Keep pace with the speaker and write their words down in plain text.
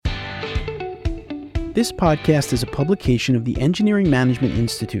This podcast is a publication of the Engineering Management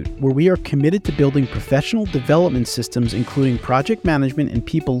Institute, where we are committed to building professional development systems, including project management and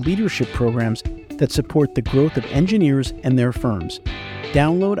people leadership programs that support the growth of engineers and their firms.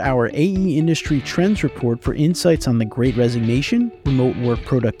 Download our AE Industry Trends Report for insights on the Great Resignation, remote work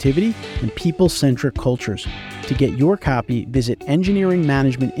productivity, and people-centric cultures. To get your copy, visit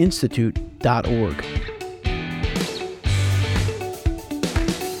engineeringmanagementinstitute.org.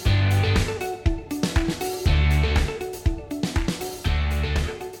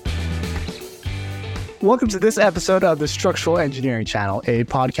 Welcome to this episode of the Structural Engineering Channel, a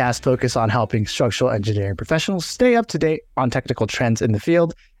podcast focused on helping structural engineering professionals stay up to date on technical trends in the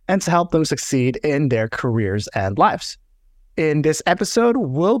field and to help them succeed in their careers and lives. In this episode,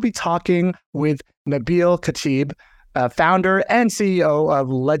 we'll be talking with Nabil Khatib, founder and CEO of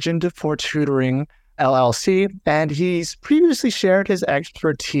Legend for Tutoring, LLC, and he's previously shared his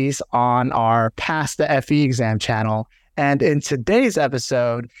expertise on our Pass the FE exam channel. And in today's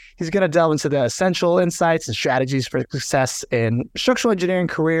episode, he's going to delve into the essential insights and strategies for success in structural engineering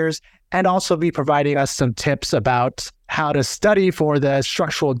careers, and also be providing us some tips about how to study for the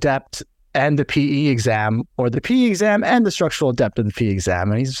structural depth and the PE exam, or the PE exam and the structural depth of the PE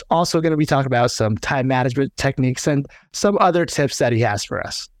exam. And he's also going to be talking about some time management techniques and some other tips that he has for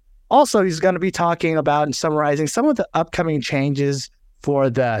us. Also, he's going to be talking about and summarizing some of the upcoming changes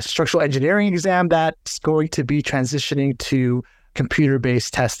for the structural engineering exam that's going to be transitioning to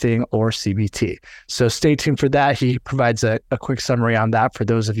computer-based testing, or CBT. So stay tuned for that. He provides a quick summary on that for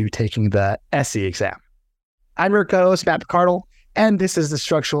those of you taking the SE exam. I'm your co-host, Matt Picardal, and this is the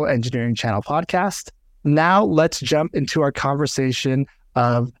Structural Engineering Channel podcast. Now let's jump into our conversation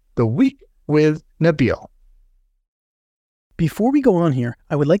of the week with Nabil. Before we go on here,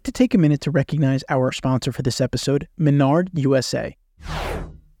 I would like to take a minute to recognize our sponsor for this episode, Menard USA.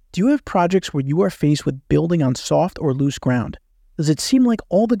 Do you have projects where you are faced with building on soft or loose ground? Does it seem like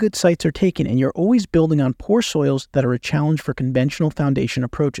all the good sites are taken and you're always building on poor soils that are a challenge for conventional foundation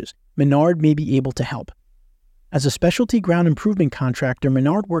approaches? Menard may be able to help. As a specialty ground improvement contractor,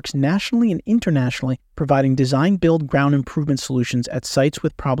 Menard works nationally and internationally, providing design-build ground improvement solutions at sites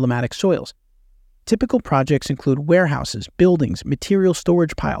with problematic soils. Typical projects include warehouses, buildings, material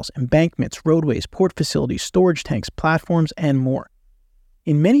storage piles, embankments, roadways, port facilities, storage tanks, platforms, and more.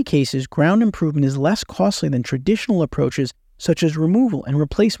 In many cases, ground improvement is less costly than traditional approaches such as removal and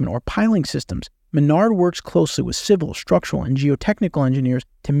replacement or piling systems. Menard works closely with civil, structural, and geotechnical engineers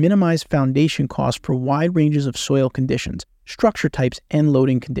to minimize foundation costs for wide ranges of soil conditions, structure types, and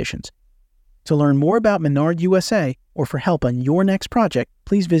loading conditions. To learn more about Menard USA or for help on your next project,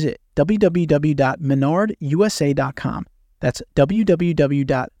 please visit www.menardusa.com. That's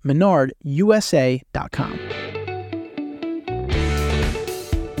www.menardusa.com.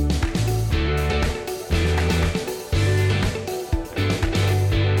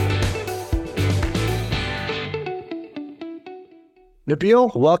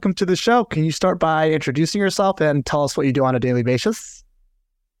 Nabil, welcome to the show. Can you start by introducing yourself and tell us what you do on a daily basis?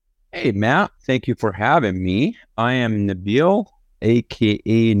 Hey, Matt. Thank you for having me. I am Nabil,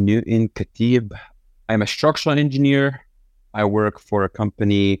 a.k.a. Newton Khatib. I'm a structural engineer. I work for a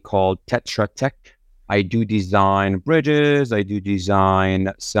company called TSEC. I do design bridges. I do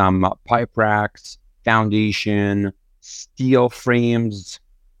design some pipe racks, foundation, steel frames,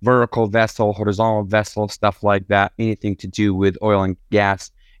 vertical vessel, horizontal vessel, stuff like that. Anything to do with oil and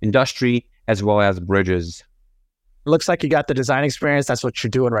gas industry, as well as bridges. It looks like you got the design experience. That's what you're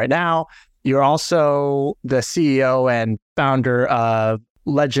doing right now. You're also the CEO and founder of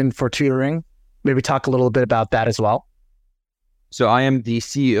Legend for Tutoring. Maybe talk a little bit about that as well. So I am the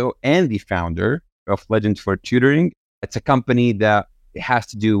CEO and the founder of Legend for Tutoring. It's a company that has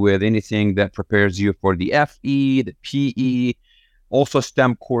to do with anything that prepares you for the FE, the PE, also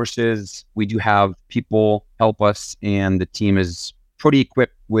STEM courses. We do have people help us, and the team is pretty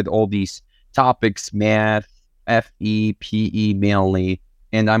equipped with all these topics: math, FE, PE mainly.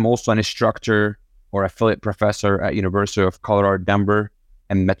 And I'm also an instructor or affiliate professor at University of Colorado, Denver,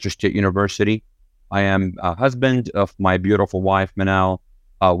 and Metro State University. I am a husband of my beautiful wife, Manal.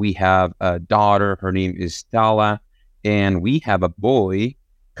 We have a daughter. Her name is Stella. And we have a boy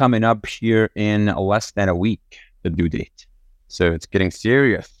coming up here in less than a week, the due date. So it's getting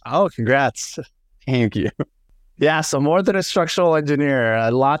serious. Oh, congrats. Thank you. Yeah, so more than a structural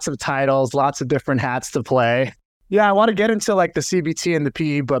engineer, lots of titles, lots of different hats to play. Yeah, I want to get into like the CBT and the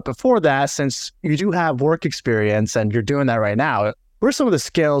PE, but before that, since you do have work experience and you're doing that right now, what are some of the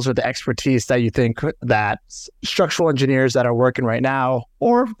skills or the expertise that you think that structural engineers that are working right now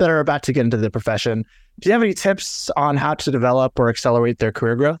or that are about to get into the profession, do you have any tips on how to develop or accelerate their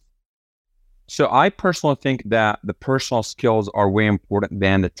career growth? So I personally think that the personal skills are way important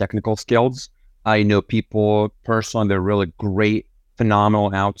than the technical skills. I know people personally, they're really great,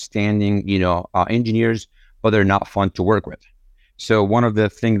 phenomenal, outstanding, engineers, but they're not fun to work with. So one of the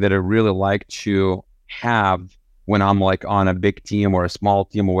things that I really like to have when I'm like on a big team or a small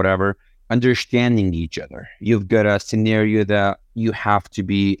team or whatever, understanding each other. You've got a scenario that you have to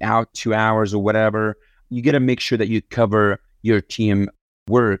be out 2 hours or whatever. You got to make sure that you cover your team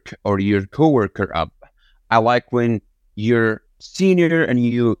work or your coworker up. I like when you're senior and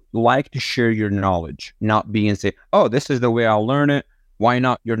you like to share your knowledge, not be and say, oh, this is the way I'll learn it. Why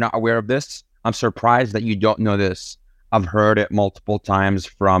not? You're not aware of this. I'm surprised that you don't know this. I've heard it multiple times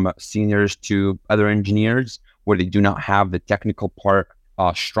from seniors to other engineers where they do not have the technical part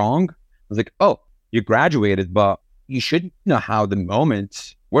strong. I was like, oh, you graduated, but you should know how the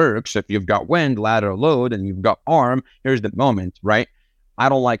moment works. If you've got wind, lateral load, and you've got arm, here's the moment, right? I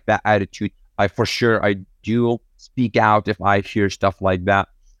don't like that attitude. I do speak out if I hear stuff like that.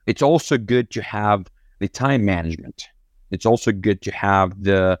 It's also good to have the time management. It's also good to have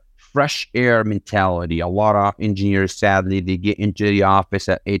the fresh air mentality. A lot of engineers, sadly, they get into the office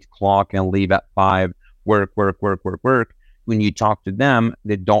at 8 o'clock and leave at 5, work. When you talk to them,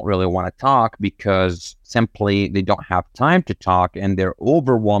 they don't really want to talk because simply they don't have time to talk and they're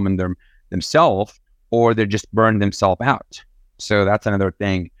overwhelming themselves, or they're just burning themselves out. So that's another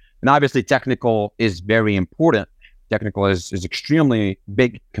thing. And obviously technical is very important. Technical is extremely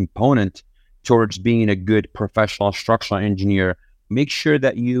big component towards being a good professional structural engineer. Make sure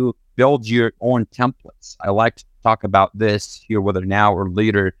that you build your own templates. I like to talk about this here, whether now or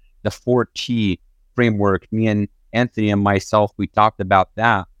later, the 4T framework. Me and Anthony and myself, we talked about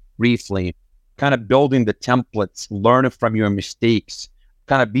that briefly, kind of building the templates, learning from your mistakes,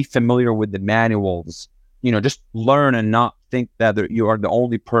 kind of be familiar with the manuals, just learn and not think that you are the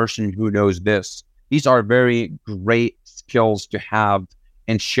only person who knows this. These are very great skills to have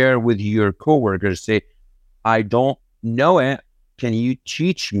and share with your coworkers. Say, I don't know it. Can you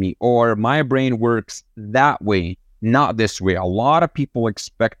teach me? Or my brain works that way, not this way. A lot of people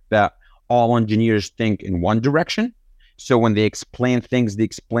expect that all engineers think in one direction. So when they explain things, they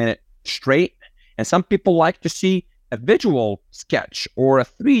explain it straight. And some people like to see a visual sketch or a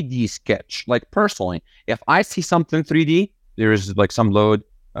 3D sketch. Like personally, if I see something 3D, there's like some load.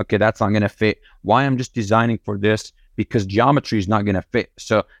 Okay, that's not going to fit. Why? I'm just designing for this because geometry is not going to fit.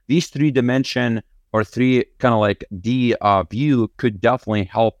 So these 3-dimension or 3 kind of like D view could definitely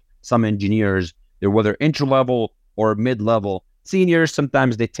help some engineers. They're whether entry level or mid-level. Seniors,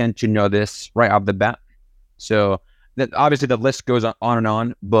 sometimes they tend to know this right off the bat. So that obviously the list goes on and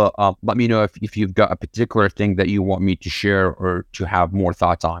on, but let me know if you've got a particular thing that you want me to share or to have more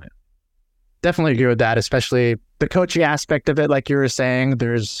thoughts on it. Definitely agree with that, especially the coaching aspect of it. Like you were saying,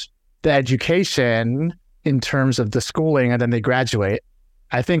 there's the education in terms of the schooling, and then they graduate.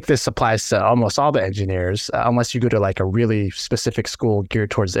 I think this applies to almost all the engineers, unless you go to like a really specific school geared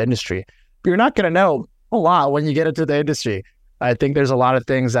towards the industry. But you're not going to know a lot when you get into the industry. I think there's a lot of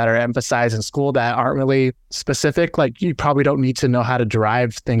things that are emphasized in school that aren't really specific. Like you probably don't need to know how to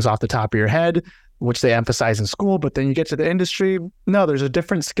derive things off the top of your head, which they emphasize in school. But then you get to the industry, no, there's a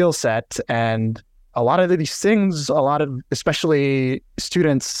different skill set. And a lot of these things, especially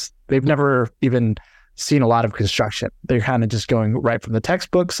students, they've never even seen a lot of construction. They're kind of just going right from the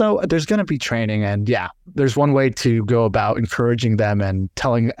textbook. So there's going to be training. And yeah, there's one way to go about encouraging them and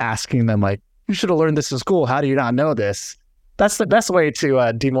asking them like, you should have learned this in school. How do you not know this? That's the best way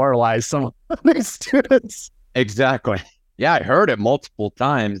to demoralize some of these students. Exactly. Yeah, I heard it multiple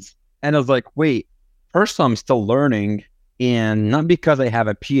times. And I was like, wait, first I'm still learning. And not because I have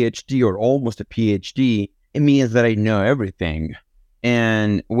a PhD or almost a PhD, it means that I know everything.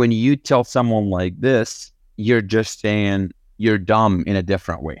 And when you tell someone like this, you're just saying you're dumb in a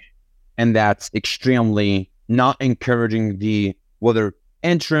different way. And that's extremely not encouraging the whether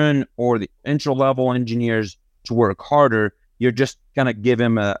entrant or the entry-level engineers to work harder. You're just going to give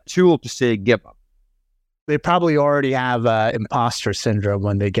him a tool to say, give up. They probably already have imposter syndrome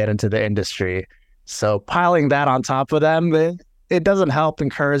when they get into the industry. So piling that on top of them, it doesn't help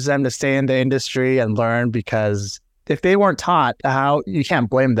encourage them to stay in the industry and learn, because if they weren't taught, you can't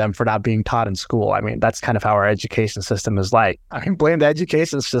blame them for not being taught in school. I mean, that's kind of how our education system is like. I mean, blame the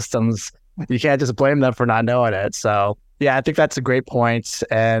education systems. You can't just blame them for not knowing it. So yeah, I think that's a great point.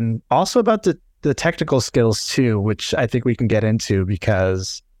 And also about the technical skills too, which I think we can get into,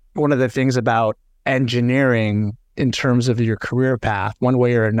 because one of the things about engineering in terms of your career path, one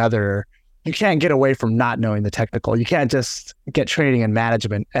way or another, you can't get away from not knowing the technical. You can't just get training in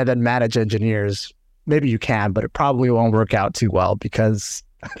management and then manage engineers. Maybe you can, but it probably won't work out too well, because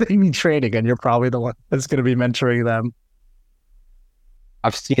They need training, and you're probably the one that's going to be mentoring them.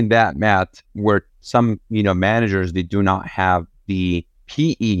 I've seen that, Matt, where some, managers, they do not have the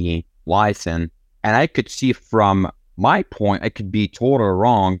PE license. And I could see from my point, I could be totally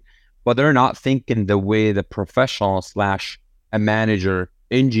wrong, but they're not thinking the way the professional / a manager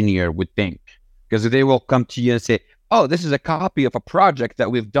engineer would think. Because they will come to you and say, oh, this is a copy of a project that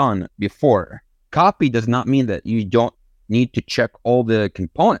we've done before. Copy does not mean that you don't need to check all the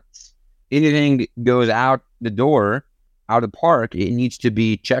components. Anything goes out the door, out of the park, it needs to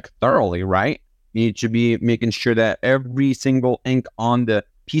be checked thoroughly, right? You need to be making sure that every single ink on the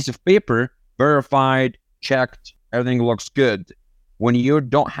piece of paper, verified, checked, everything looks good. When you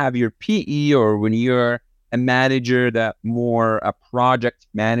don't have your PE, or when you're a manager that more a project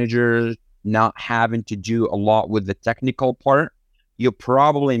manager, not having to do a lot with the technical part, you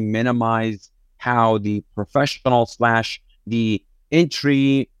probably minimize how the professional / the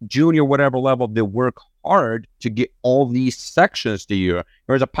entry, junior, whatever level, they work hard to get all these sections to you.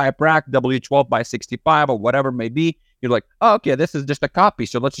 There's a pipe rack, W12 by 65 or whatever it may be. You're like, oh, okay, this is just a copy,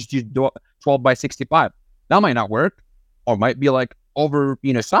 so let's just use 12 by 65. That might not work, or might be like over,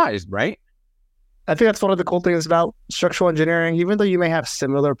 sized, right? I think that's one of the cool things about structural engineering. Even though you may have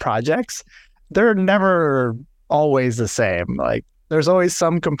similar projects, they're never always the same. Like, there's always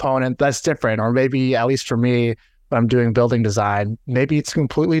some component that's different, or maybe, at least for me, when I'm doing building design, maybe it's a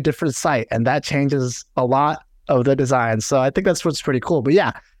completely different site, and that changes a lot of the design. So I think that's what's pretty cool. But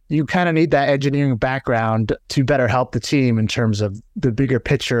yeah, you kind of need that engineering background to better help the team in terms of the bigger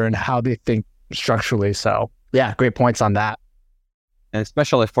picture and how they think structurally. So yeah, great points on that. And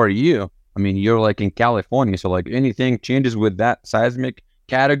especially for you, I mean, you're like in California, so like anything changes with that seismic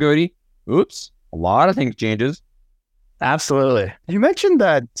category, oops, a lot of things changes. Absolutely. You mentioned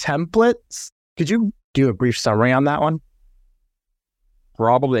the templates. Could you do a brief summary on that one?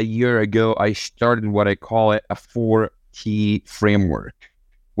 Probably a year ago, I started what I call it a 4T framework,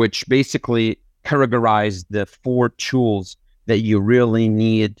 which basically categorized the 4 tools that you really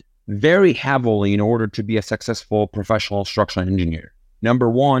need very heavily in order to be a successful professional structural engineer. Number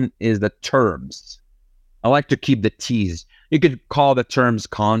 1 is the terms. I like to keep the T's. You could call the terms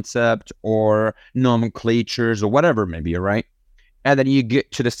concept or nomenclatures or whatever it may be, right? And then you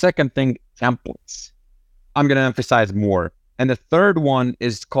get to the second thing, templates. I'm going to emphasize more. And the third one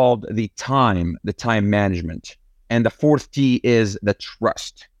is called the time management. And the 4th T is the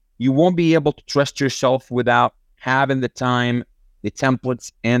trust. You won't be able to trust yourself without having the time, the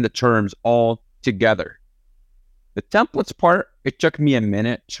templates, and the terms all together. The templates part, it took me a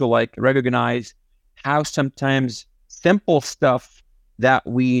minute to like recognize how sometimes simple stuff that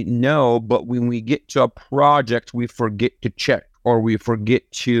we know, but when we get to a project, we forget to check, or we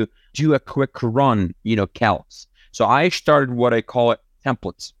forget to do a quick run, calcs. So I started what I call it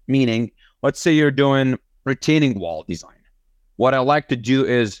templates, meaning, let's say you're doing retaining wall design. What I like to do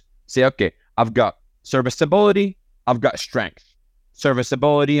is say, okay, I've got serviceability, I've got strength.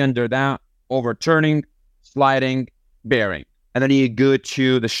 Serviceability under that, overturning, sliding, bearing. And then you go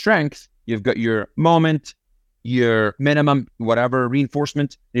to the strength, you've got your moment, your minimum, whatever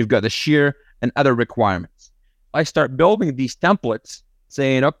reinforcement, you've got the shear and other requirements. I start building these templates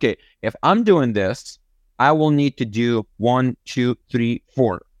saying, okay, if I'm doing this, I will need to do 1, 2, 3,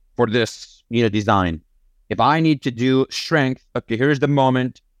 4 for this, design. If I need to do strength, okay, here's the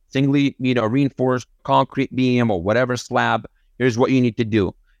moment, singly, reinforced concrete beam or whatever slab, here's what you need to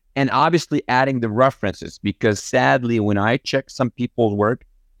do. And obviously adding the references, because sadly, when I check some people's work,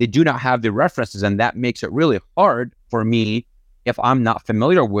 they do not have the references, and that makes it really hard for me, if I'm not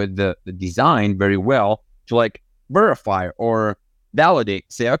familiar with the design very well, to like verify or validate,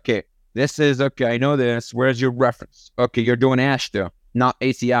 say, okay, this is okay, I know this, where's your reference? Okay, you're doing ASHTO, not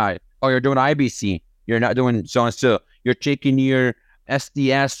ACI. Oh, you're doing IBC, you're not doing so and so. You're taking your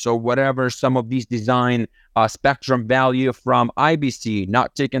SDS or whatever, some of these design spectrum value from IBC,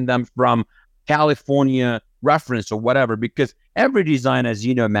 not taking them from California reference or whatever, because every design, as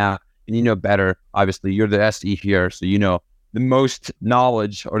you know, Matt, and you know better, obviously you're the SE here, so you know the most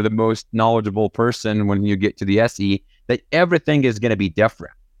knowledge or the most knowledgeable person when you get to the SE, that everything is going to be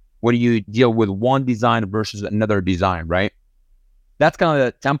different when you deal with one design versus another design, right? That's kind of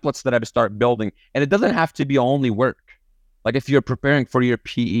the templates that I start building. And it doesn't have to be only work. Like if you're preparing for your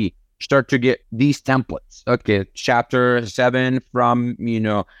PE, start to get these templates. Okay, chapter 7 from,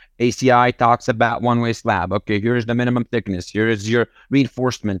 ACI talks about one-way slab. Okay, here's the minimum thickness. Here is your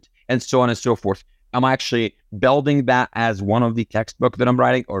reinforcement, and so on and so forth. I'm actually building that as one of the textbook that I'm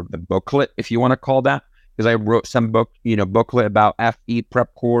writing, or the booklet, if you want to call that, because I wrote some booklet about FE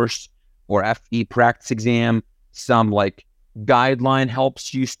prep course or FE practice exam, some like guideline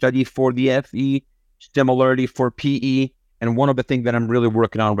helps you study for the FE, similarly for PE. And one of the things that I'm really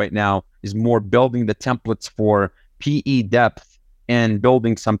working on right now is more building the templates for PE depth and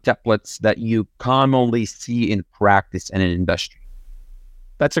building some templates that you commonly see in practice and in industry.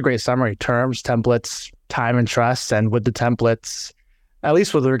 That's a great summary. Terms, templates, time and trust. And with the templates, at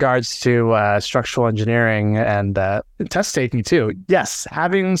least with regards to structural engineering and test taking too, yes,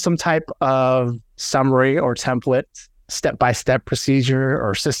 having some type of summary or template, step-by-step procedure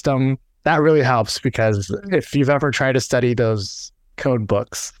or system, that really helps, because if you've ever tried to study those code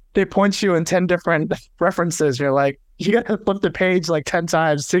books, they point you in 10 different references. You're like, you got to flip the page like 10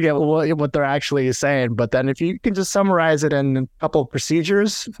 times to get what they're actually saying. But then if you can just summarize it in a couple of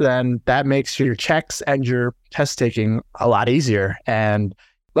procedures, then that makes your checks and your test taking a lot easier. And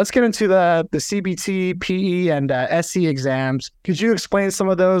let's get into the CBT, PE, and SE exams. Could you explain some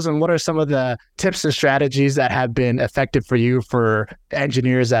of those, and what are some of the tips and strategies that have been effective for you for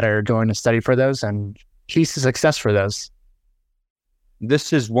engineers that are going to study for those, and keys to success for those?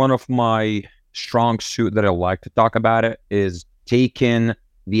 This is one of my strong suit that I like to talk about. It is taking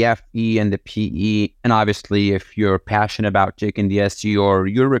the FE and the PE. And obviously, if you're passionate about taking the SE or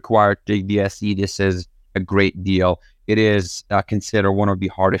you're required to take the SE, this is a great deal. It is considered one of the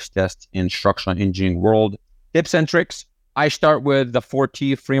hardest tests in structural engineering world. Tips and tricks. I start with the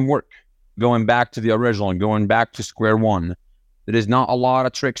 4T framework, going back to the original, going back to square one. There is not a lot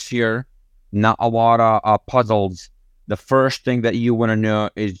of tricks here, not a lot of puzzles. The first thing that you want to know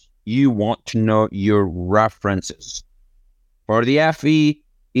is you want to know your references. For the FE,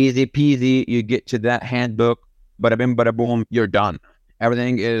 easy peasy, you get to that handbook, bada bim, bada boom, you're done.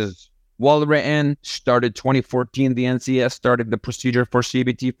 Everything is well written. Started 2014, the NCS started the procedure for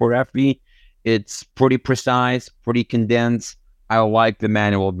CBT for FE. It's pretty precise, pretty condensed. I like the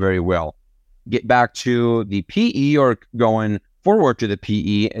manual very well. Get back to the PE, or going forward to the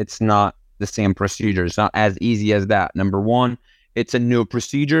PE, it's not the same procedure. It's not as easy as that. Number one, it's a new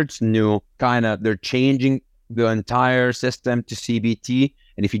procedure. It's new they're changing the entire system to CBT.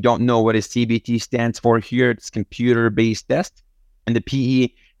 And if you don't know what a CBT stands for here, it's computer-based test. And the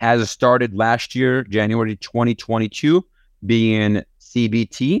PE has started last year, January 2022, being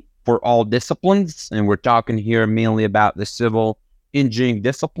CBT for all disciplines. And we're talking here mainly about the civil engineering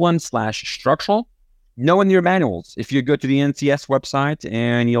discipline / structural. Knowing your manuals. If you go to the NCS website,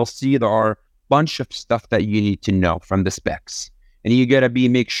 and you'll see there are a bunch of stuff that you need to know from the specs. And you got to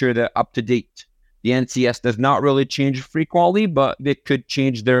make sure that up to date. The NCS does not really change frequently, but they could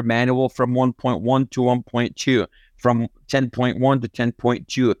change their manual from 1.1 to 1.2, from 10.1 to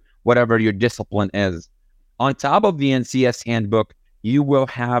 10.2, whatever your discipline is. On top of the NCS handbook, you will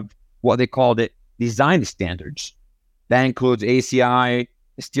have what they called it design standards. That includes ACI,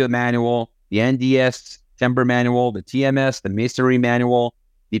 the steel manual, the NDS timber manual, the TMS, the masonry manual,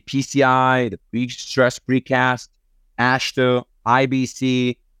 the PCI, the pre-stress precast, ASHTO,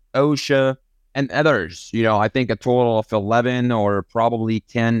 IBC, OSHA, and others. I think a total of 11 or probably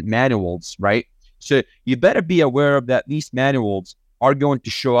 10 manuals, right? So you better be aware of that. These manuals are going to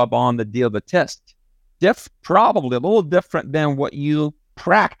show up on the day of the test. Probably a little different than what you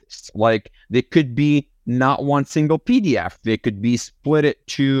practiced. Like, they could be not one single PDF. They could be split it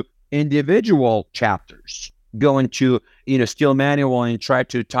to individual chapters. Go into steel manual and try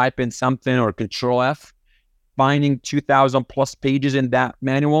to type in something, or Control F, finding 2,000 plus pages in that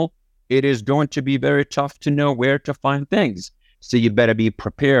manual, it is going to be very tough to know where to find things. So you better be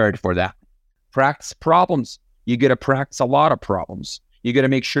prepared for that. Practice problems. You got to practice a lot of problems. You got to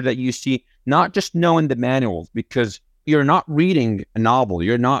make sure that you see, not just knowing the manuals, because you're not reading a novel.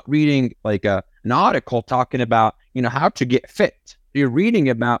 You're not reading like an article talking about, how to get fit. You're reading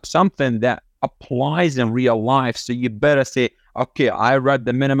about something that applies in real life. So you better say, okay, I read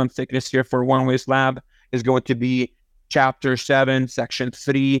the minimum thickness here for one-way slab is going to be chapter 7, section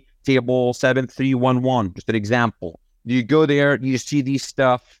 3, table 7311, just an example. You go there, you see these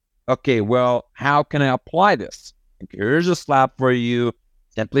stuff. Okay, well, how can I apply this? Here's a slab for you,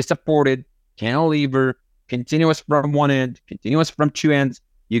 simply supported, cantilever, continuous from one end, continuous from two ends.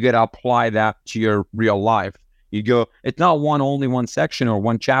 You got to apply that to your real life. You go, it's not only one section or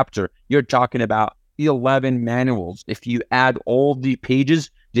one chapter. You're talking about 11 manuals. If you add all the pages,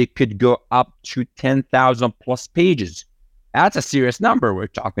 they could go up to 10,000 plus pages. That's a serious number we're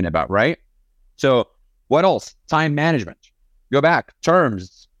talking about, right? So what else? Time management. Go back.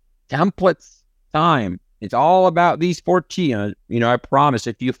 Terms, templates, time. It's all about these 14. I promise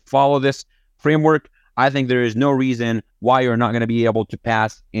if you follow this framework, I think there is no reason why you're not going to be able to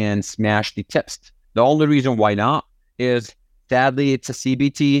pass and smash the test. The only reason why not is, sadly, it's a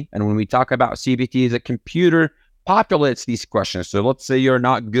CBT. And when we talk about CBT, it's a computer populates these questions. So let's say you're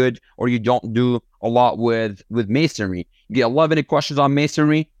not good or you don't do a lot with masonry. You get 11 questions on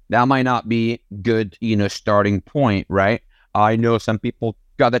masonry. That might not be good, starting point, right? I know some people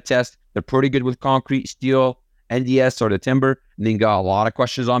got the test. They're pretty good with concrete, steel, NDS, or the timber. And they got a lot of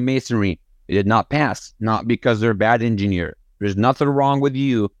questions on masonry. They did not pass, not because they're a bad engineer. There's nothing wrong with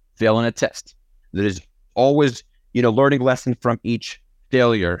you failing a test. There is always, learning lesson from each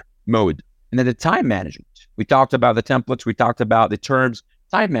failure mode. And then the time management. We talked about the templates. We talked about the terms,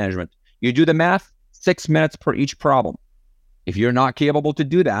 time management. You do the math, 6 minutes per each problem. If you're not capable to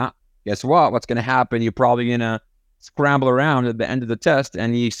do that, guess what? What's going to happen? You're probably going to scramble around at the end of the test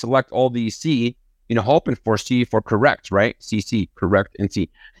and you select all these C, hoping for C for correct, right? C, correct, and C.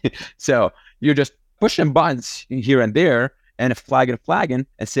 So you're just pushing buttons here and there and flagging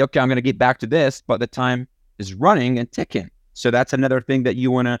and say, okay, I'm going to get back to this, but the time is running and ticking. So that's another thing that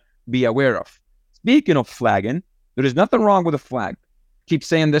you want to be aware of. Speaking of flagging, there is nothing wrong with a flag. Keep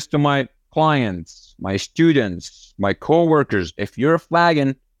saying this to my clients, my students, my coworkers. If you're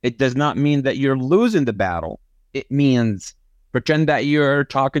flagging, it does not mean that you're losing the battle. It means pretend that you're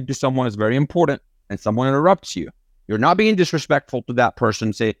talking to someone who's very important and someone interrupts you. You're not being disrespectful to that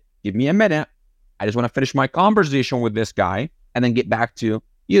person. Say, give me a minute. I just want to finish my conversation with this guy and then get back to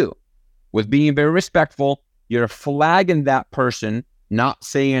you. With being very respectful, you're flagging that person, not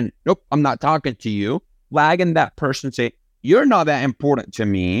saying, nope, I'm not talking to you. Flagging that person, say, you're not that important to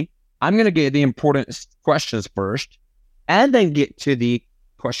me. I'm going to get the important questions first and then get to the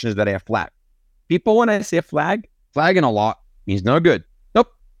questions that I have flagged. People, when I say flagging a lot means no good. Nope,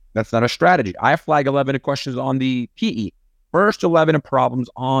 that's not a strategy. I flag 11 questions on the PE. First 11 problems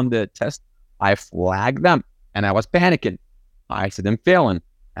on the test, I flagged them and I was panicking. I said I'm failing.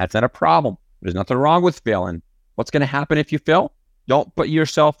 That's not a problem. There's nothing wrong with failing. What's going to happen if you fail? Don't put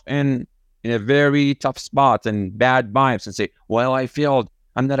yourself in a very tough spot and bad vibes and say, well, I failed.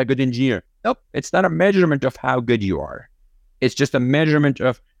 I'm not a good engineer. Nope, it's not a measurement of how good you are. It's just a measurement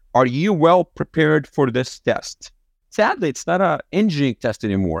of, are you well prepared for this test? Sadly, it's not an engineering test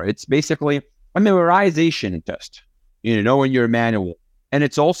anymore. It's basically a memorization test, knowing your manual. And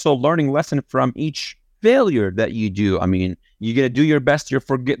it's also learning lesson from each failure that you do. I mean, you're going to do your best, you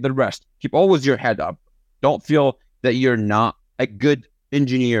forget the rest. Keep always your head up. Don't feel that you're not a good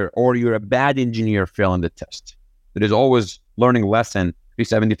engineer or you're a bad engineer failing the test. It is always learning lesson.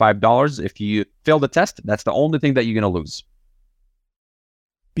 $75. If you fail the test, that's the only thing that you're going to lose.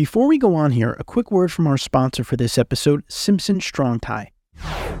 Before we go on here, a quick word from our sponsor for this episode, Simpson Strong-Tie.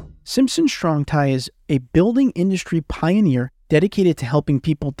 Simpson Strong-Tie is a building industry pioneer dedicated to helping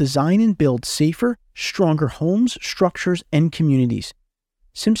people design and build safer, stronger homes, structures, and communities.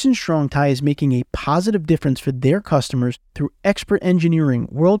 Simpson Strong-Tie is making a positive difference for their customers through expert engineering,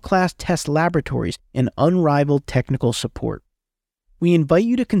 world-class test laboratories, and unrivaled technical support. We invite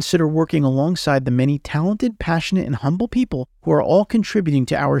you to consider working alongside the many talented, passionate, and humble people who are all contributing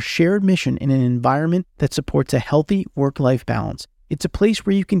to our shared mission in an environment that supports a healthy work-life balance. It's a place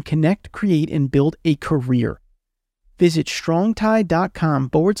where you can connect, create, and build a career. Visit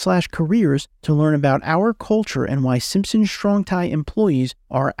strongtie.com/careers to learn about our culture and why Simpson Strong-Tie employees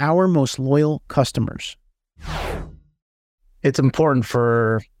are our most loyal customers. It's important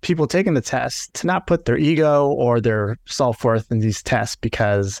for people taking the test to not put their ego or their self-worth in these tests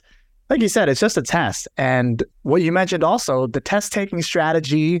because, like you said, it's just a test. And what you mentioned also, the test-taking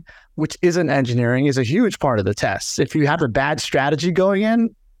strategy, which isn't engineering, is a huge part of the test. If you have a bad strategy going in,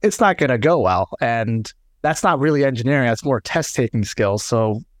 it's not going to go well. And that's not really engineering. That's more test-taking skills.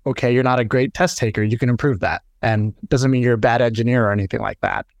 So, okay, you're not a great test taker. You can improve that. And it doesn't mean you're a bad engineer or anything like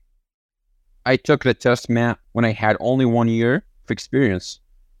that. I took the test, Matt, when I had only 1 year of experience.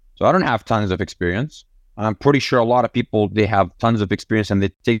 So I don't have tons of experience. I'm pretty sure a lot of people, they have tons of experience and they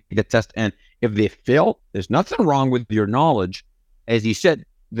take the test. And if they fail, there's nothing wrong with your knowledge. As you said,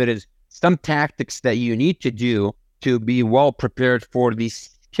 there is some tactics that you need to do to be well prepared for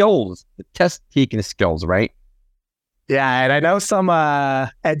these skills, the test taking skills, right? Yeah, and I know some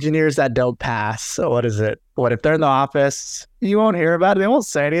engineers that don't pass. So what is it? What if they're in the office? You won't hear about it. They won't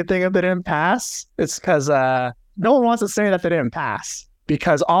say anything if they didn't pass. It's because no one wants to say that they didn't pass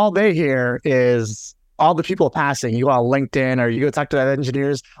because all they hear is all the people passing. You go on LinkedIn or you go talk to the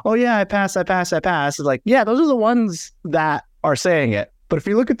engineers. Oh yeah, I passed. It's like, yeah, those are the ones that are saying it. But if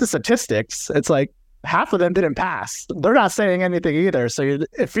you look at the statistics, it's like half of them didn't pass. They're not saying anything either. So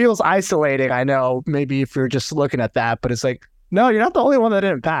it feels isolating. I know maybe if you're just looking at that, but it's like, no, you're not the only one that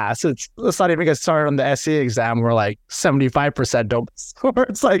didn't pass. Let's not even get started on the SE exam where like 75% don't score.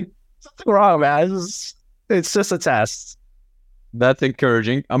 It's like, something wrong, man. It's just a test. That's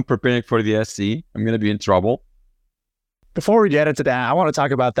encouraging. I'm preparing for the SC. I'm going to be in trouble. Before we get into that, I want to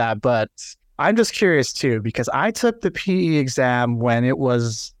talk about that, but I'm just curious too, because I took the PE exam when it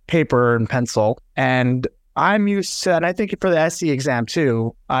was paper and pencil, and I'm used to, and I think for the SE exam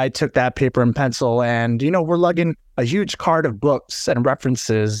too, I took that paper and pencil, and, we're lugging a huge cart of books and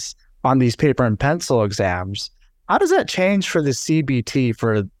references on these paper and pencil exams. How does that change for the CBT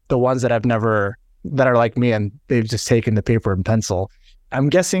for the ones that are like me and they've just taken the paper and pencil? I'm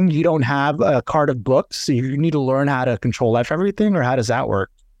guessing you don't have a cart of books, so you need to learn how to control everything, or how does that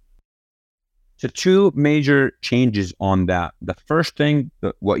work? So two major changes on that. The first thing,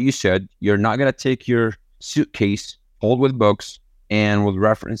 what you said, you're not going to take your suitcase filled with books and with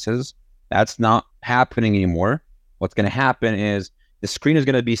references. That's not happening anymore. What's going to happen is the screen is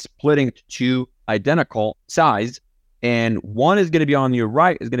going to be splitting to two identical sides, and one is going to be on your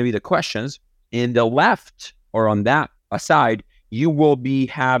right, is going to be the questions. In the left, or on that side, you will be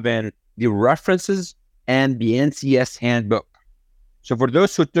having the references and the NCS handbook. So for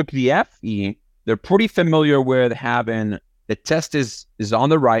those who took the FE, they're pretty familiar with having the test is on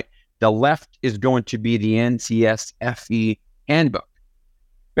the right. The left is going to be the NCS FE handbook.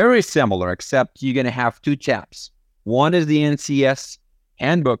 Very similar, except you're going to have two tabs. One is the NCS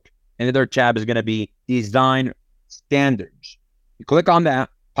handbook, and the other tab is going to be design standards. You click on that,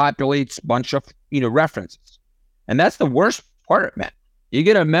 populates a bunch of references. And that's the worst part, man. You're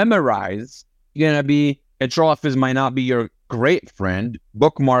going to memorize. You're going to be, control F's might not be your great friend.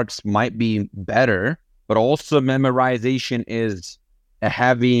 Bookmarks might be better, but also memorization is a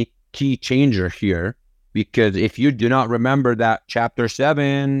heavy key changer here, because if you do not remember that chapter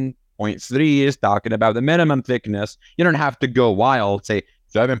 7.3 is talking about the minimum thickness, you don't have to go wild, say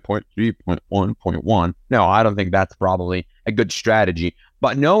 7.3.1.1. No, I don't think that's probably a good strategy.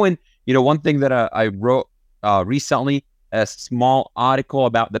 But knowing, one thing that I wrote recently, a small article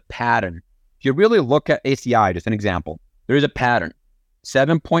about the pattern. If you really look at ACI, just an example, there is a pattern.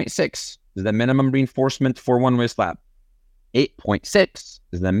 7.6 is the minimum reinforcement for one-way slab. 8.6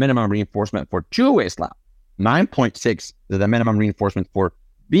 is the minimum reinforcement for two-way slab. 9.6 is the minimum reinforcement for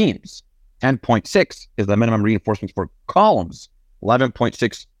beams. 10.6 is the minimum reinforcement for columns.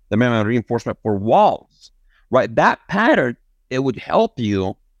 11.6, the minimum reinforcement for walls. Right? That pattern, it would help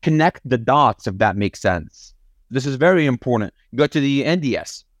you connect the dots, if that makes sense. This is very important. Go to the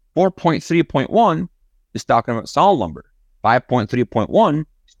NDS. 4.3.1 is talking about saw lumber. 5.3.1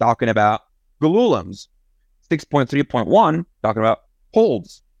 is talking about glulims. 6.3.1 talking about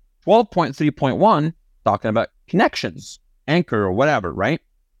holds. 12.3.1 talking about connections, anchor or whatever, right?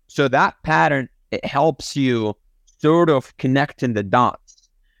 So that pattern, it helps you sort of connecting the dots,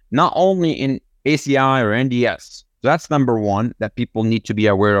 not only in ACI or NDS. So that's number one, that people need to be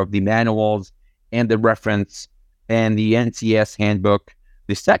aware of the manuals and the reference and the NCS handbook.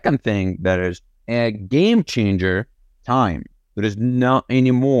 The second thing that is a game changer, time. There is not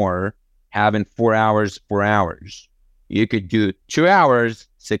anymore having 4 hours. You could do 2 hours,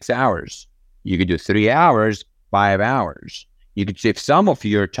 6 hours. You could do 3 hours, 5 hours. You could save some of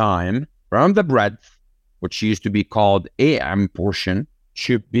your time from the breadth, which used to be called AM portion,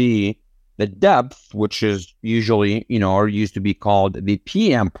 to be the depth, which is usually, or used to be called the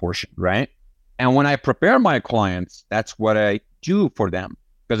PM portion, right? And when I prepare my clients, that's what I do for them.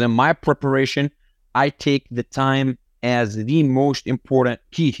 Because in my preparation, I take the time as the most important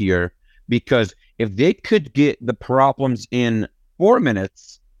key here, because if they could get the problems in 4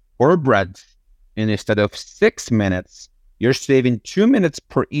 minutes for breadth, and instead of 6 minutes, you're saving 2 minutes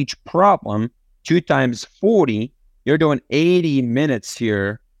per each problem, 2 times 40, you're doing 80 minutes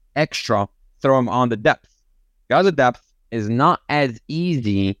here extra, throw them on the depth. Because the depth is not as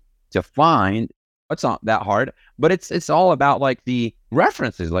easy to find. It's not that hard, but it's all about like the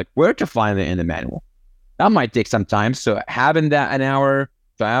references, like where to find it in the manual. That might take some time. So having that an hour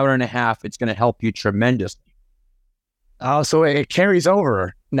to hour and a half, it's going to help you tremendously. Oh, so it carries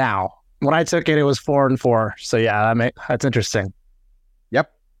over now. When I took it, it was 4 and 4. So yeah, that's interesting.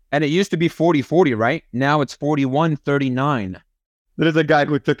 Yep. And it used to be 40-40, right? Now it's 41-39. There's a guy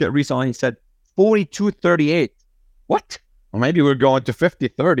who took it recently and said 42-38. What? Well, maybe we're going to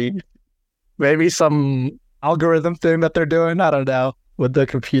 50-30. Maybe some algorithm thing that they're doing. I don't know. With the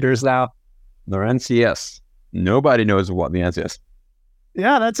computers now. They're NCS. Nobody knows what the NCS.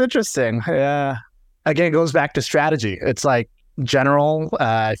 Yeah, that's interesting. Yeah. Again, it goes back to strategy. It's like general.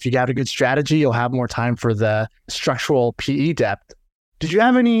 If you got a good strategy, you'll have more time for the structural PE depth. Did you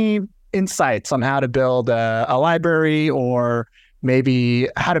have any insights on how to build a library, or maybe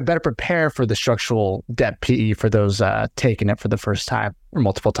how to better prepare for the structural depth PE for those taking it for the first time or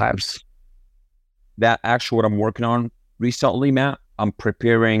multiple times? That actually what I'm working on recently, Matt. I'm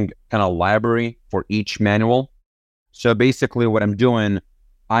preparing kind of library for each manual. So basically what I'm doing,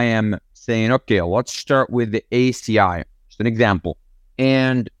 I am saying, okay, let's start with the ACI. Just an example.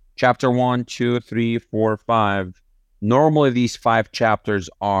 And chapter 1, 2, 3, 4, 5. Normally these 5 chapters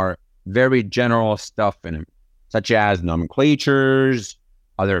are very general stuff in them, such as nomenclatures.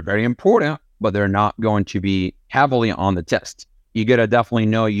 They're very important, but they're not going to be heavily on the test. You got to definitely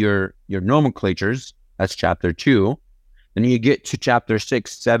know your nomenclatures. That's chapter 2. Then you get to chapter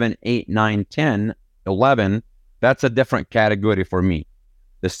 6, 7, 8, 9, 10, 11. That's a different category for me.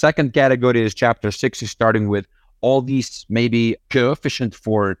 The second category is chapter 6 is starting with all these maybe coefficient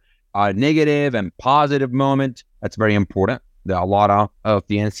for negative and positive moment. That's very important. That a lot of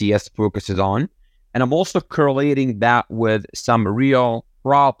the NCS focuses on. And I'm also correlating that with some real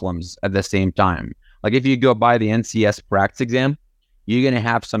problems at the same time. Like if you go by the NCS practice exam, you're going to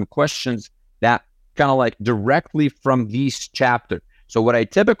have some questions that kind of like directly from these chapters. So what I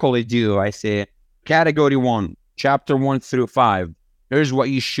typically do, I say category 1, chapter 1 through 5. Here's what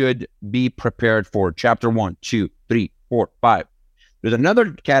you should be prepared for. Chapter 1, 2, 3, 4, 5. There's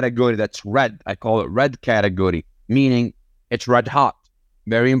another category that's red. I call it red category, meaning it's red hot.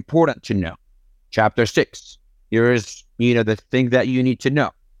 Very important to know. Chapter 6. Here is, the thing that you need to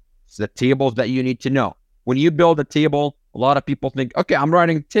know. It's the tables that you need to know. When you build a table, a lot of people think, okay, I'm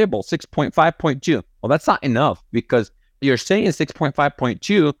writing a table 6.5.2. Well, that's not enough because you're saying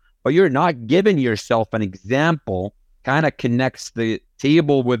 6.5.2, but you're not giving yourself an example, kind of connects the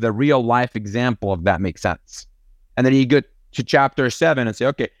table with a real life example, if that makes sense. And then you get to chapter 7 and say,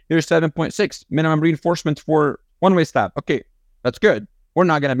 okay, here's 7.6, minimum reinforcement for one-way stab. Okay, that's good. We're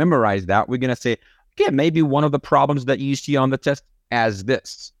not going to memorize that. We're going to say, okay, maybe one of the problems that you see on the test as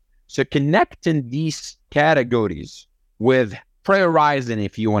this. So connecting these categories with prioritizing,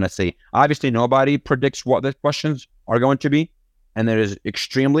 if you want to say. Obviously, nobody predicts what the questions are going to be, and it is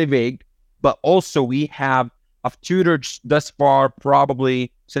extremely vague. But also, we have I've tutored thus far,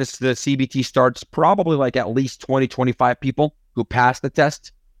 probably since the CBT starts, probably like at least 20, 25 people who passed the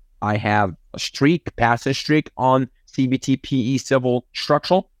test. I have a passing streak on CBT, PE, civil,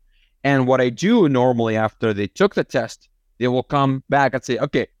 structural. And what I do normally after they took the test, they will come back and say,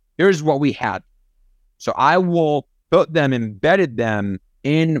 okay, here's what we had. So I will embedded them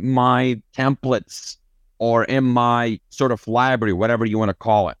in my templates or in my sort of library, whatever you want to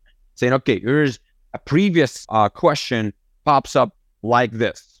call it, saying, okay, here's a previous question pops up like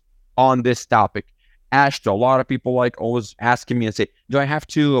this on this topic. AASHTO, a lot of people like always asking me and say, do I have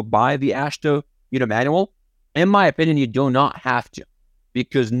to buy the AASHTO, manual? In my opinion, you do not have to,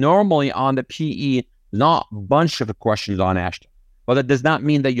 because normally on the PE, not a bunch of questions on AASHTO. But that does not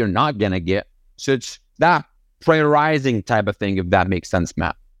mean that you're not going to get. So it's that prioritizing type of thing, if that makes sense,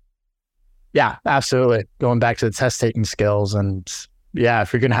 Matt. Yeah, absolutely. Going back to the test taking skills, and yeah,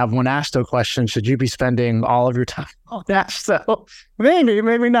 if you're going to have one AASHTO question, should you be spending all of your time on AASHTO?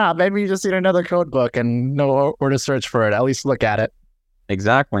 Maybe not. Maybe you just need another code book and know where to search for it. At least look at it.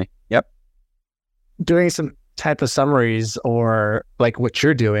 Exactly. Yep. Doing some type of summaries, or like what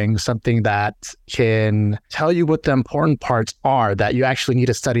you're doing, something that can tell you what the important parts are that you actually need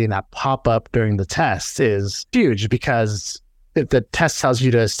to study and that pop up during the test is huge, because if the test tells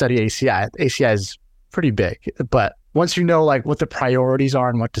you to study ACI is pretty big. But once you know like what the priorities are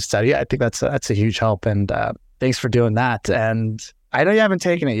and what to study, I think that's a huge help. And thanks for doing that. And I know you haven't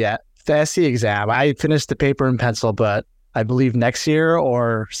taken it yet, the SE exam. I finished the paper and pencil, but I believe next year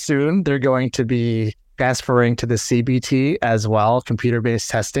or soon they're going to be transferring to the CBT as well, computer-based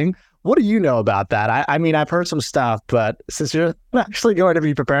testing. What do you know about that? I mean, I've heard some stuff, but since you're actually going to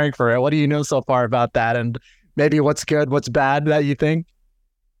be preparing for it, what do you know so far about that? And maybe what's good, what's bad that you think?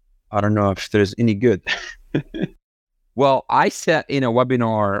 I don't know if there's any good. Well, I sat in a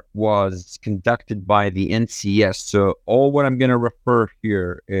webinar was conducted by the NCS. So all what I'm going to refer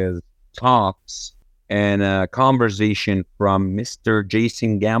here is talks and a conversation from Mr.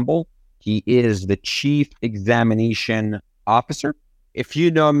 Jason Gamble. He is the Chief Examination Officer. If you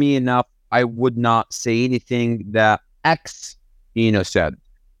know me enough, I would not say anything that X, said.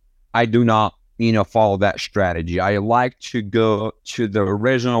 I do not, follow that strategy. I like to go to the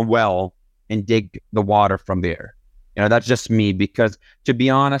original well and dig the water from there. That's just me, because to be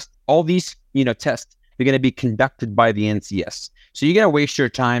honest, all these, tests, they're going to be conducted by the NCS. So you're going to waste your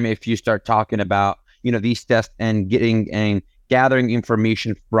time if you start talking about, these tests and gathering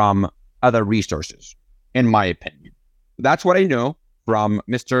information from other resources, in my opinion. That's what I know from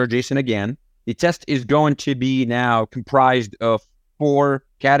Mr. Jason again. The test is going to be now comprised of 4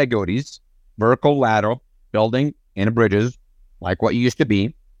 categories: vertical, lateral, building, and bridges, like what used to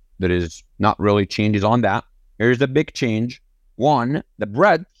be. There is not really changes on that. Here's the big change. 1, the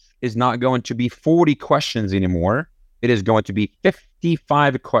breadth is not going to be 40 questions anymore. it is going to be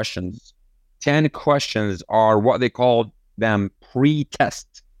 55 questions. 10 questions are what they call them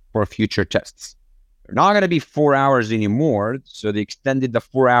pre-test for future tests. They're not going to be 4 hours anymore. So they extended the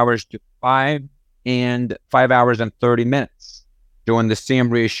 4 hours to 5 and 5 hours and 30 minutes, doing the same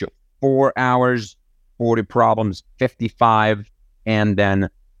ratio, 4 hours, 40 problems, 55, and then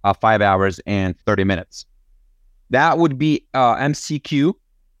 5 hours and 30 minutes. That would be MCQ,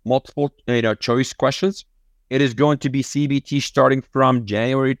 multiple choice questions. It is going to be CBT starting from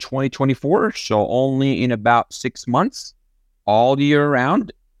January 2024, so only in about 6 months, all year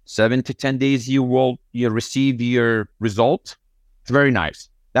round. 7 to 10 days you receive your result. It's very nice.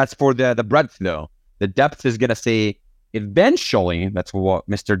 That's for the breadth though. The depth is going to say eventually, that's what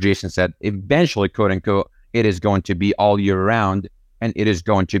Mr. Jason said, eventually, quote unquote, it is going to be all year round and it is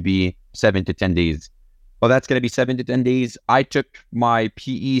going to be 7 to 10 days. Well, that's going to be 7 to 10 days. I took my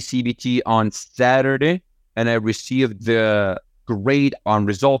PE CBT on Saturday and I received the grade on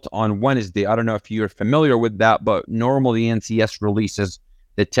result on Wednesday. I don't know if you're familiar with that, but normally NCS releases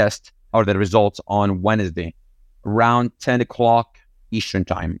the test or the results on Wednesday around 10 o'clock Eastern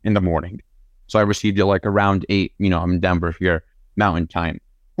time in the morning. So I received it like around 8, I'm in Denver here, Mountain Time.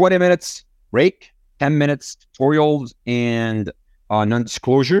 20 minutes break, 10 minutes tutorials and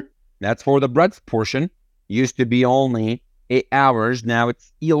non-disclosure. That's for the breadth portion. Used to be only 8 hours. Now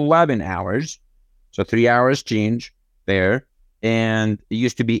it's 11 hours. So 3 hours change there. And it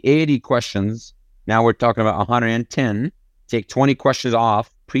used to be 80 questions. Now we're talking about 110. Take 20 questions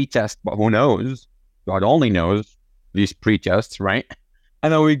off pre-test, but who knows? God only knows these pre-tests, right?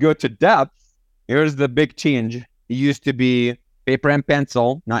 And then we go to depth. Here's the big change. It used to be paper and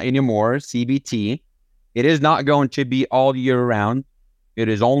pencil, not anymore, CBT. It is not going to be all year round. It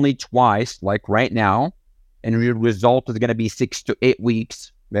is only twice, like right now. And your result is going to be 6 to 8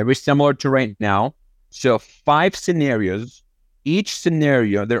 weeks, very similar to right now. So 5 scenarios. Each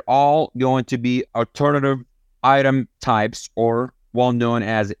scenario, they're all going to be alternative item types, or well known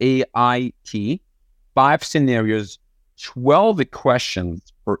as AIT. 5 scenarios, 12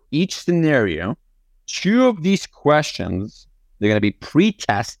 questions for each scenario. 2 of these questions, they're going to be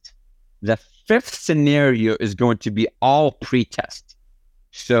pre-test. The 5th scenario is going to be all pre-test.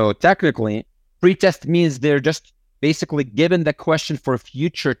 So technically, pre-test means they're just basically given the question for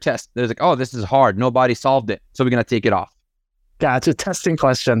future test. They're like, oh, this is hard. Nobody solved it. So we're going to take it off. Gotcha. Testing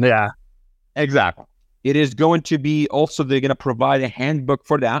question. Yeah. Exactly. It is going to be also, they're going to provide a handbook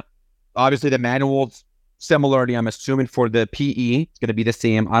for that. Obviously, the manuals, similarly, I'm assuming for the PE, it's going to be the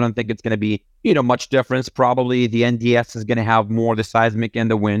same. I don't think it's going to be, much difference. Probably the NDS is going to have more the seismic and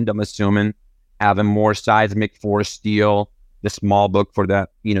the wind, I'm assuming, having more seismic for steel. The small book for that,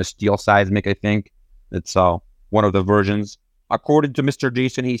 steel seismic, I think. It's one of the versions. According to Mr.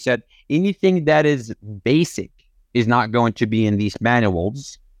 Jason, he said, anything that is basic is not going to be in these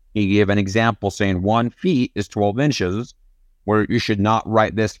manuals. He gave an example saying 1 feet is 12 inches, where you should not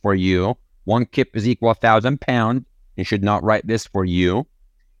write this for you. 1 kip is equal 1,000 pounds. You should not write this for you.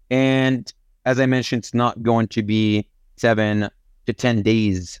 And as I mentioned, it's not going to be 7 to 10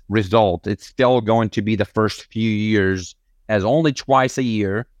 days result. It's still going to be the first few years as only twice a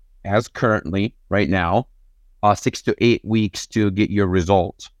year, as currently right now, 6 to 8 weeks to get your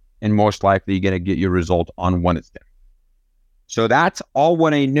result. And most likely you're going to get your result on Wednesday. So that's all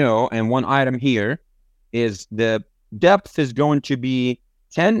what I know. And one item here is the depth is going to be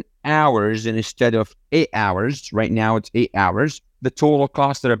 10 hours instead of 8 hours. Right now it's 8 hours. The total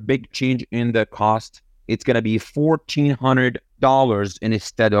cost, there a big change in the cost. It's going to be $1,400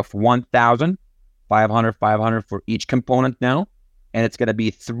 instead of $1,500, $500 for each component now. And it's going to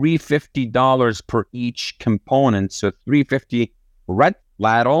be $350 per each component. So $350 breadth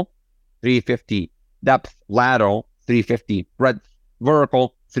lateral, $350 depth lateral, $350 breadth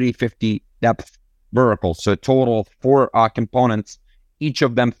vertical, $350 depth vertical. So total 4 components, each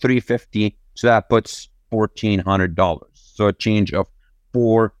of them $350. So that puts $1,400. So a change of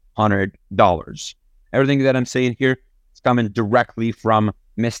 $400. Everything that I'm saying here is coming directly from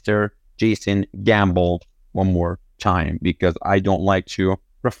Mr. Jason Gamble one more time, because I don't like to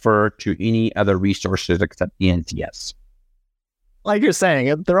refer to any other resources except the NCS. Like you're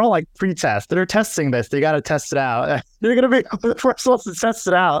saying, they're all like pre-test. They're testing this. They got to test it out. They're going to be the first ones to test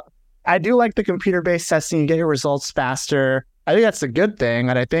it out. I do like the computer-based testing. You get your results faster. I think that's a good thing.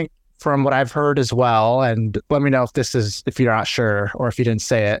 And I think from what I've heard as well, and let me know if you're not sure or if you didn't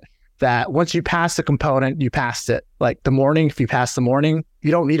say it, that once you pass the component, you passed it. Like the morning, if you pass the morning,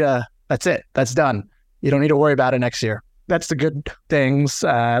 you don't need that's it. That's done. You don't need to worry about it next year. That's the good things.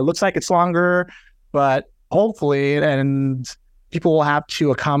 Looks like it's longer, but hopefully, and people will have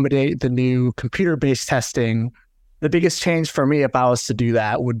to accommodate the new computer-based testing The biggest change for me if I was to do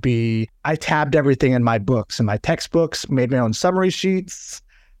that would be I tabbed everything in my books and my textbooks, made my own summary sheets.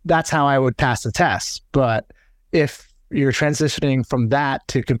 That's how I would pass the test. But if you're transitioning from that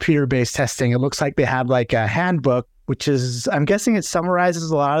to computer-based testing, it looks like they have like a handbook, which is, I'm guessing it summarizes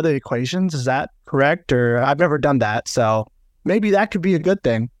a lot of the equations. Is that correct? Or I've never done that. So maybe that could be a good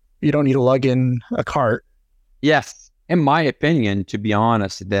thing. You don't need to lug in a cart. Yes. In my opinion, to be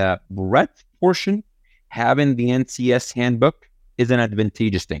honest, the breadth portion, having the NCS handbook is an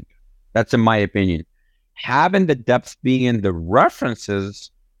advantageous thing. That's in my opinion. Having the depth being in the references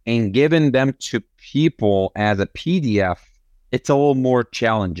and giving them to people as a PDF, it's a little more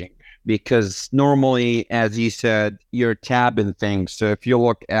challenging because normally, as you said, you're tabbing things. So if you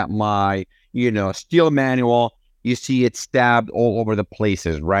look at my, steel manual, you see it's tabbed all over the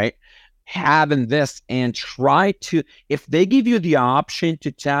places, right? Having this and try to, if they give you the option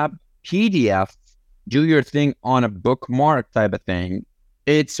to tab PDF, do your thing on a bookmark type of thing,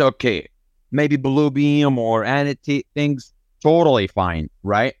 it's okay. Maybe Bluebeam or annotate things, totally fine,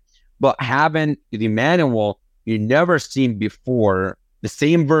 right? But having the manual you never seen before, the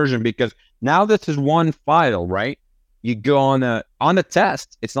same version, because now this is one file, right? You go on the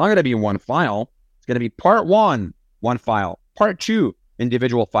test, it's not going to be one file. It's going to be part 1, one file, part 2,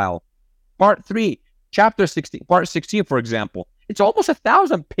 individual file, part 3, chapter 16, part 16, for example. It's almost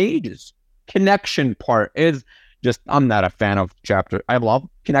 1,000 pages. Connection part is just, I'm not a fan of chapter. I love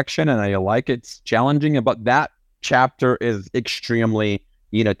connection and I like it's challenging, but that chapter is extremely,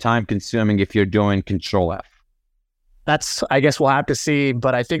 time consuming if you're doing Control F. That's, I guess we'll have to see.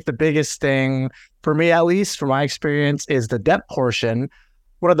 But I think the biggest thing for me, at least from my experience, is the depth portion.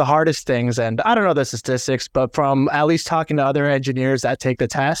 One of the hardest things, and I don't know the statistics, but from at least talking to other engineers that take the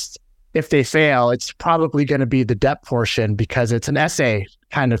test, if they fail, it's probably going to be the depth portion because it's an essay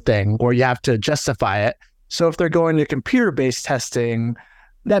kind of thing where you have to justify it. So if they're going to computer-based testing,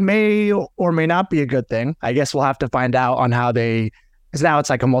 that may or may not be a good thing. I guess we'll have to find out on how because now it's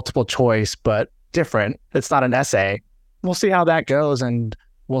like a multiple choice, but different. It's not an essay. We'll see how that goes, and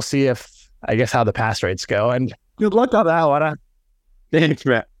we'll see how the pass rates go. And good luck on that one. Thanks,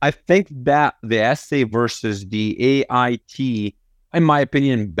 man. I think that the essay versus the AIT, in my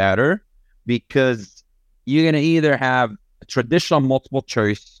opinion, better because you're going to either have a traditional multiple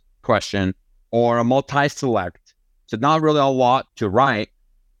choice question or a multi-select. So not really a lot to write.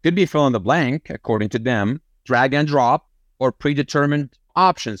 Could be fill in the blank, according to them, drag and drop, or predetermined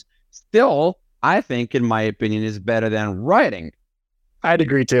options. Still, I think, in my opinion, is better than writing. I'd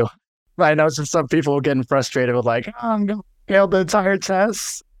agree too. I know some people getting frustrated with I'm going to fail the entire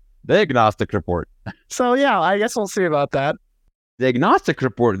test. The agnostic report. So yeah, I guess we'll see about that. The agnostic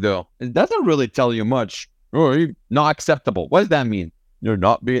report, though, it doesn't really tell you much. Oh, you're not acceptable. What does that mean? You're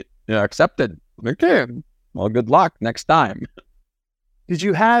not being accepted. Okay, well, good luck next time. Did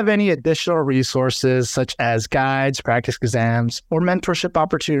you have any additional resources such as guides, practice exams, or mentorship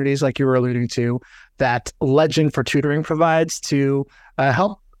opportunities like you were alluding to that Legend for Tutoring provides to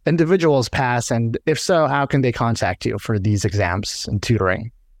help individuals pass? And if so, how can they contact you for these exams and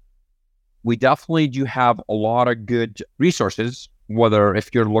tutoring? We definitely do have a lot of good resources, whether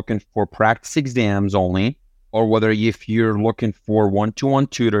if you're looking for practice exams only, or whether if you're looking for one-to-one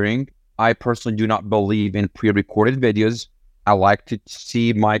tutoring. I personally do not believe in pre-recorded videos. I like to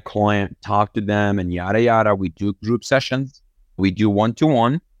see my client, talk to them, and yada, yada. We do group sessions. We do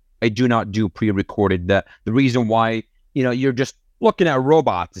one-to-one. I do not do pre-recorded. The reason why, you're just looking at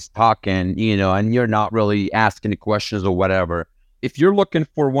robots talking, and you're not really asking the questions or whatever. If you're looking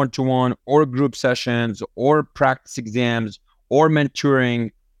for one-to-one or group sessions or practice exams or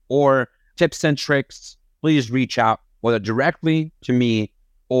mentoring or tips and tricks, please reach out, whether directly to me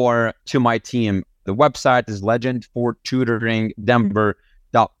or to my team. The website is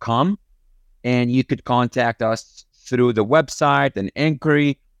legendfortutoringdenver.com, and you could contact us through the website and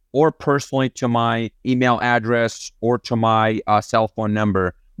inquiry or personally to my email address or to my cell phone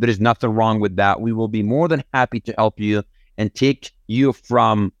number. There is nothing wrong with that. We will be more than happy to help you and take you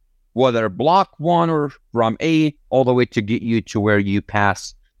from whether block 1 or from A all the way to get you to where you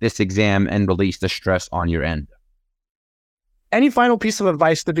pass this exam and release the stress on your end. Any final piece of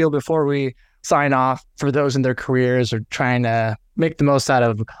advice to Nabil before we sign off for those in their careers or trying to make the most out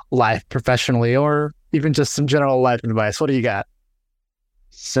of life professionally, or even just some general life advice? What do you got?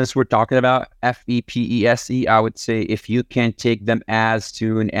 Since we're talking about FEPESE, I would say if you can take them as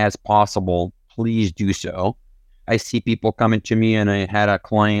soon as possible, please do so. I see people coming to me, and I had a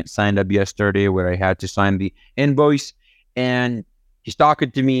client signed up yesterday where I had to sign the invoice, and he's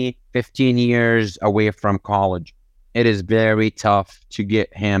talking to me 15 years away from college. It is very tough to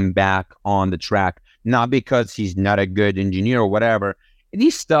get him back on the track. not because he's not a good engineer or whatever.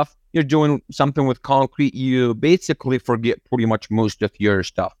 These stuff, you're doing something with concrete, you basically forget pretty much most of your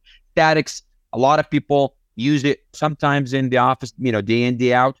stuff. Statics, a lot of people use it sometimes in the office, day in,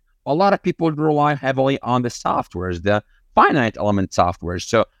 day out. A lot of people rely heavily on the softwares, the finite element softwares.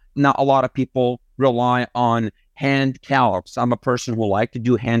 So not a lot of people rely on hand calcs. I'm a person who like to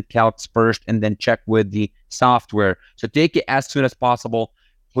do hand calcs first and then check with the software. So take it as soon as possible.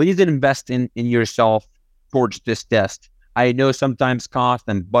 Please invest in yourself towards this test. I know sometimes cost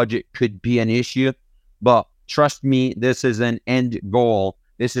and budget could be an issue, but trust me, this is an end goal.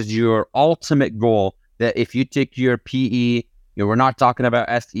 This is your ultimate goal, that if you take your PE, we're not talking about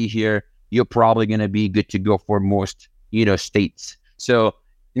SE here, you're probably going to be good to go for most, states. So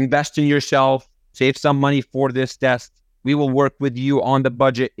invest in yourself, save some money for this test. We will work with you on the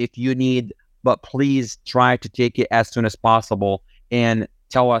budget if you need, but please try to take it as soon as possible and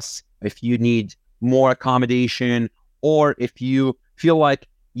tell us if you need more accommodation, or if you feel like,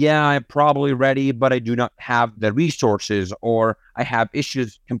 yeah, I'm probably ready, but I do not have the resources, or I have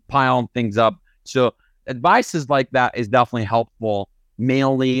issues compiling things up. So advices like that is definitely helpful,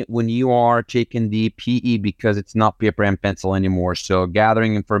 mainly when you are taking the PE, because it's not paper and pencil anymore. So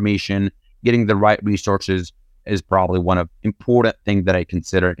gathering information, getting the right resources is probably one of important things that I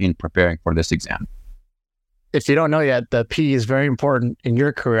consider in preparing for this exam. If you don't know yet, the PE is very important in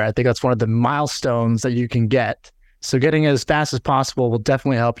your career. I think that's one of the milestones that you can get. So getting it as fast as possible will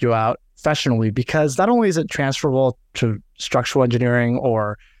definitely help you out professionally, because not only is it transferable to structural engineering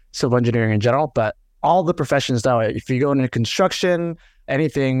or civil engineering in general, but all the professions now. If you go into construction,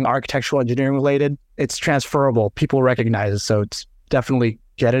 anything architectural engineering related, it's transferable. People recognize it. So it's definitely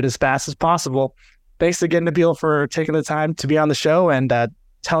get it as fast as possible. Thanks again, Nabil, for taking the time to be on the show and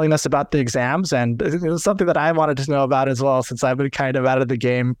telling us about the exams. And it was something that I wanted to know about as well, since I've been kind of out of the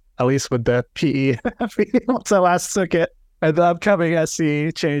game, at least with the PE, once I last took it, and the upcoming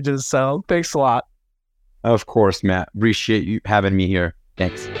SE changes. So thanks a lot. Of course, Matt. Appreciate you having me here.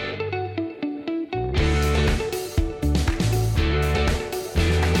 Thanks.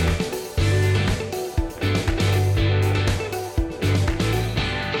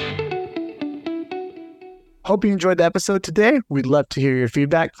 Hope you enjoyed the episode today. We'd love to hear your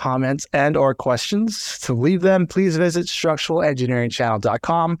feedback, comments, and or questions. To leave them, please visit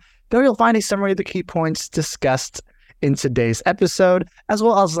structuralengineeringchannel.com. There you'll find a summary of the key points discussed in today's episode, as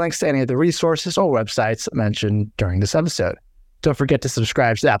well as links to any of the resources or websites mentioned during this episode. Don't forget to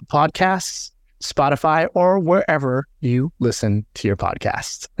subscribe to Apple Podcasts, Spotify, or wherever you listen to your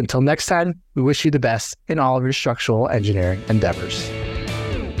podcasts. Until next time, we wish you the best in all of your structural engineering endeavors.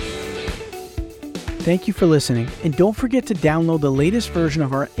 Thank you for listening, and don't forget to download the latest version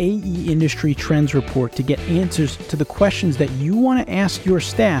of our AE Industry Trends Report to get answers to the questions that you want to ask your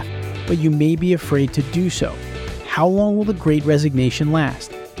staff, but you may be afraid to do so. How long will the Great Resignation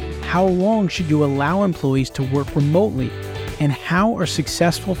last? How long should you allow employees to work remotely? And how are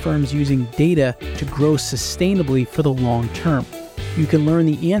successful firms using data to grow sustainably for the long term? You can learn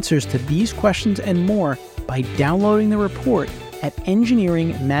the answers to these questions and more by downloading the report at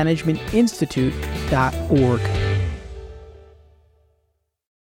engineeringmanagementinstitute.org.